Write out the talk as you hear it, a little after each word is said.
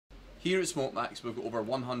Here at Smoke Max we've got over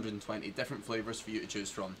 120 different flavours for you to choose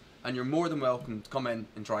from, and you're more than welcome to come in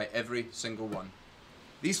and try every single one.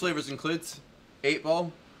 These flavours include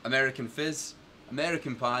 8-Ball, American Fizz,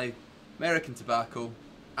 American Pie, American Tobacco,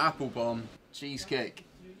 Apple Bomb, Cheesecake,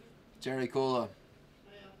 Cherry Cola,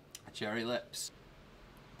 Cherry Lips,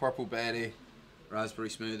 Purple Berry, Raspberry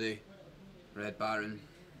Smoothie, Red Baron,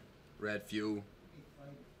 Red Fuel.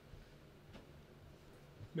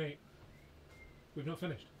 Mate, we've not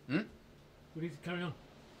finished. Hmm? We need to carry on.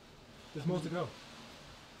 There's more to go.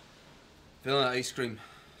 Vanilla Ice Cream,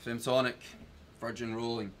 Foam Tonic, Virgin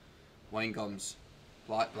Rolling, Wine Gums,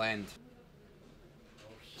 Black Blend,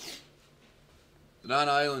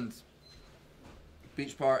 Banana Island,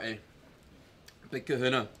 Beach Party, Big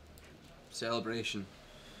Kahuna, Celebration,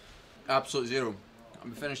 Absolute Zero.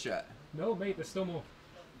 Haven't finished yet. No, mate, there's still more.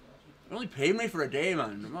 You're only paying me for a day,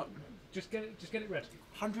 man. I'm not... Just get it read.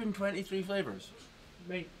 123 flavours.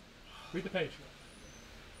 Mate, read the page.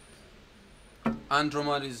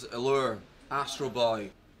 Andromeda's Allure, Astro Boy,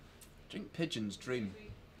 Drink Pigeon's Dream.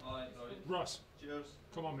 Ross, cheers.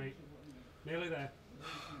 Come on, mate. Nearly there.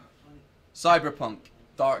 Cyberpunk,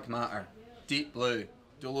 Dark Matter, Deep Blue,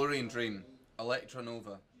 DeLorean Dream,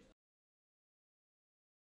 Electronova.